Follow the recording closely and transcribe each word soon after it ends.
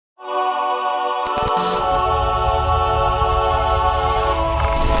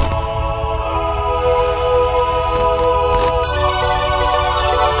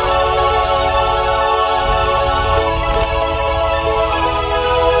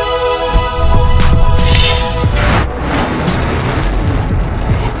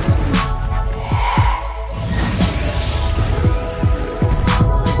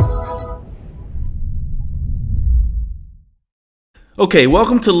Okay,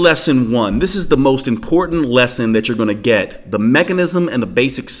 welcome to lesson 1. This is the most important lesson that you're going to get, the mechanism and the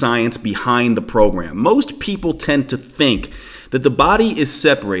basic science behind the program. Most people tend to think that the body is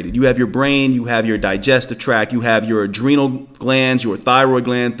separated. You have your brain, you have your digestive tract, you have your adrenal glands, your thyroid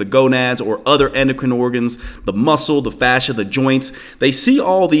glands, the gonads or other endocrine organs, the muscle, the fascia, the joints. They see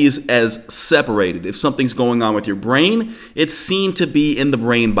all these as separated. If something's going on with your brain, it's seen to be in the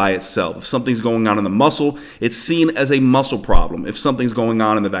brain by itself. If something's going on in the muscle, it's seen as a muscle problem. If something's going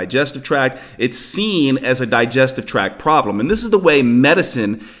on in the digestive tract, it's seen as a digestive tract problem. And this is the way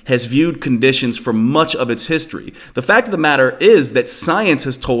medicine has viewed conditions for much of its history. The fact of the matter is that science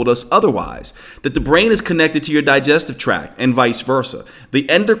has told us otherwise, that the brain is connected to your digestive tract and vice versa. The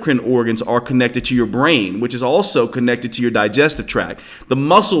endocrine organs are connected to your brain, which is also connected to your digestive tract. The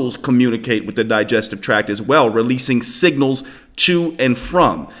muscles communicate with the digestive tract as well, releasing signals to and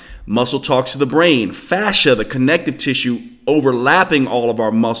from. Muscle talks to the brain. Fascia, the connective tissue overlapping all of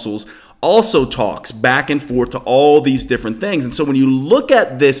our muscles, also talks back and forth to all these different things. And so when you look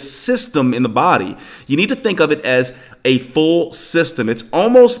at this system in the body, you need to think of it as a full system. It's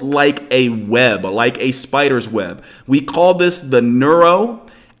almost like a web, like a spider's web. We call this the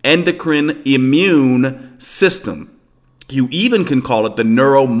neuroendocrine immune system. You even can call it the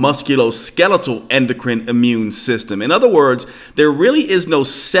neuromusculoskeletal endocrine immune system. In other words, there really is no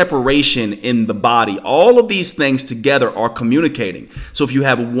separation in the body. All of these things together are communicating. So if you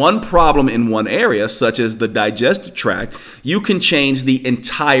have one problem in one area, such as the digestive tract, you can change the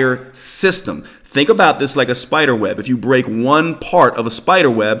entire system. Think about this like a spider web. If you break one part of a spider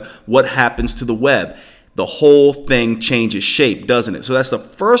web, what happens to the web? The whole thing changes shape, doesn't it? So that's the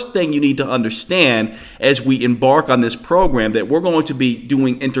first thing you need to understand as we embark on this program, that we're going to be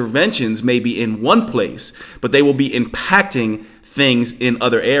doing interventions maybe in one place, but they will be impacting things in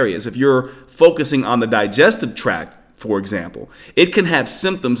other areas. If you're focusing on the digestive tract, for example, it can have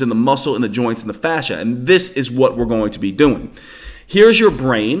symptoms in the muscle, in the joints, and the fascia, and this is what we're going to be doing. Here's your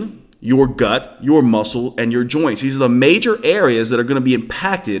brain, your gut, your muscle, and your joints. These are the major areas that are going to be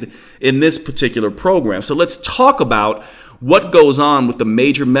impacted in this particular program. So let's talk about what goes on with the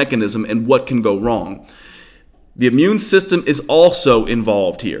major mechanism and what can go wrong. The immune system is also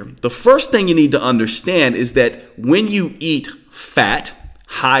involved here. The first thing you need to understand is that when you eat fat,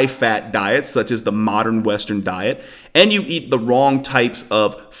 high-fat diets such as the modern Western diet, and you eat the wrong types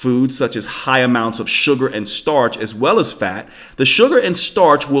of foods such as high amounts of sugar and starch as well as fat, the sugar and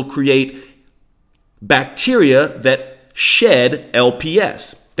starch will create bacteria that shed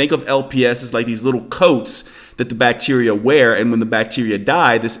LPS. Think of LPS as like these little coats that the bacteria wear, and when the bacteria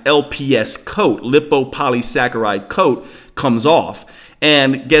die, this LPS coat, lipopolysaccharide coat, comes off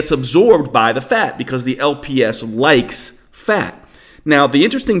and gets absorbed by the fat because the LPS likes fat. Now, the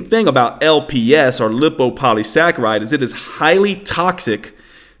interesting thing about LPS, or lipopolysaccharide, is it is highly toxic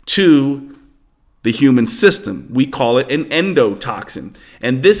to the human system. We call it an endotoxin.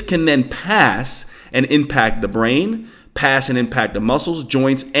 And this can then pass and impact the brain, pass and impact the muscles,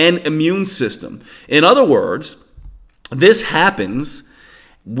 joints, and immune system. In other words, this happens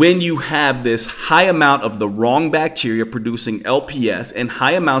when you have this high amount of the wrong bacteria producing LPS and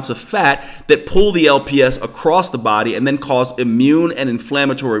high amounts of fat that pull the LPS across the body and then cause immune and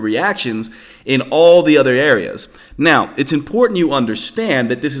inflammatory reactions in all the other areas. Now, it's important you understand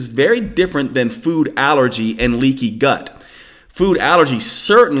that this is very different than food allergy and leaky gut. Food allergy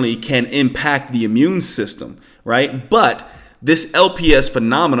certainly can impact the immune system, right? But this LPS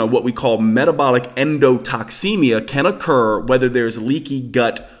phenomena, what we call metabolic endotoxemia, can occur whether there's leaky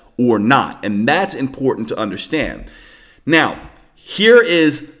gut or not. And that's important to understand. Now, here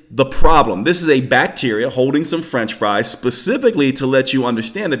is the problem. This is a bacteria holding some French fries specifically to let you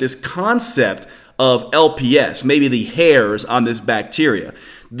understand that this concept of LPS, maybe the hairs on this bacteria,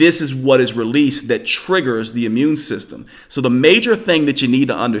 this is what is released that triggers the immune system. So the major thing that you need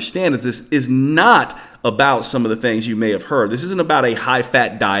to understand is this is not about some of the things you may have heard. This isn't about a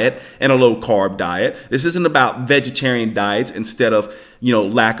high-fat diet and a low-carb diet. This isn't about vegetarian diets instead of,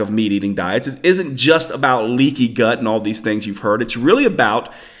 lack of meat-eating diets. This isn't just about leaky gut and all these things you've heard. It's really about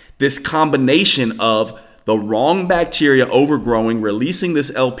this combination of the wrong bacteria overgrowing, releasing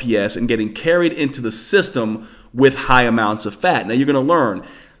this LPS, and getting carried into the system with high amounts of fat. Now, you're going to learn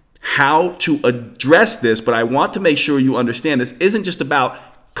how to address this, but I want to make sure you understand this isn't just about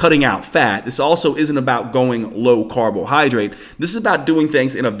cutting out fat. This also isn't about going low carbohydrate. This is about doing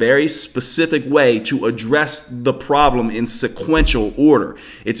things in a very specific way to address the problem in sequential order.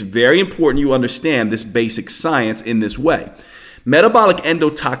 It's very important you understand this basic science in this way. Metabolic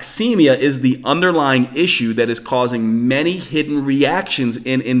endotoxemia is the underlying issue that is causing many hidden reactions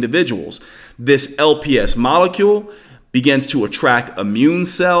in individuals. This LPS molecule begins to attract immune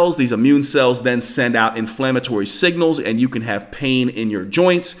cells. These immune cells then send out inflammatory signals, and you can have pain in your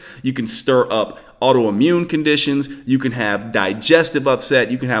joints. You can stir up autoimmune conditions. You can have digestive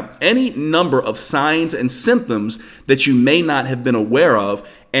upset. You can have any number of signs and symptoms that you may not have been aware of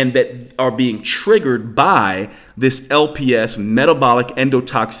and that are being triggered by this LPS, metabolic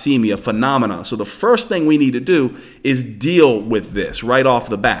endotoxemia phenomena. So the first thing we need to do is deal with this right off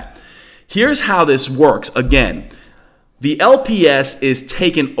the bat. Here's how this works. Again, the LPS is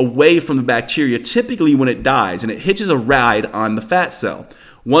taken away from the bacteria typically when it dies, and it hitches a ride on the fat cell.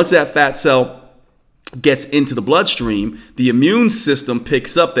 Once that fat cell gets into the bloodstream, the immune system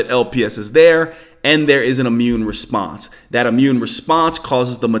picks up that LPS is there, and there is an immune response. That immune response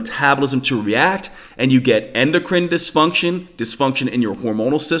causes the metabolism to react, and you get endocrine dysfunction, dysfunction in your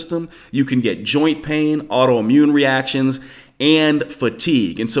hormonal system. You can get joint pain, autoimmune reactions, and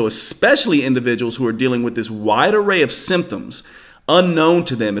fatigue. And so especially individuals who are dealing with this wide array of symptoms unknown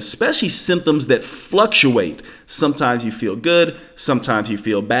to them, especially symptoms that fluctuate. Sometimes you feel good, sometimes you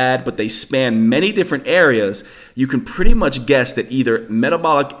feel bad, but they span many different areas. You can pretty much guess that either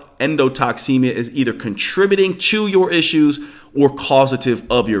metabolic endotoxemia is either contributing to your issues or causative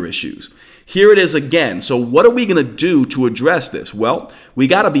of your issues. Here it is again. So what are we going to do to address this? Well, we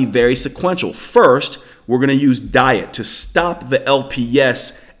got to be very sequential. First, we're going to use diet to stop the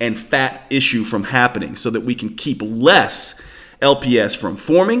LPS and fat issue from happening so that we can keep less LPS from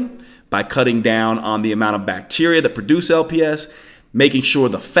forming by cutting down on the amount of bacteria that produce LPS, making sure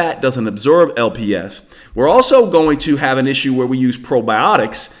the fat doesn't absorb LPS. We're also going to have an issue where we use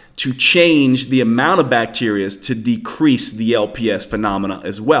probiotics to change the amount of bacteria to decrease the LPS phenomena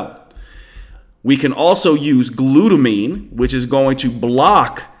as well. We can also use glutamine, which is going to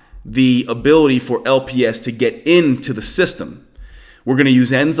block the ability for LPS to get into the system. We're going to use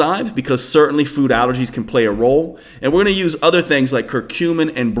enzymes because certainly food allergies can play a role. And we're going to use other things like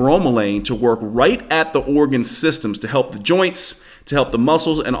curcumin and bromelain to work right at the organ systems to help the joints, to help the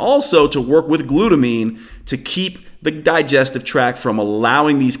muscles, and also to work with glutamine to keep the digestive tract from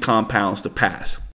allowing these compounds to pass.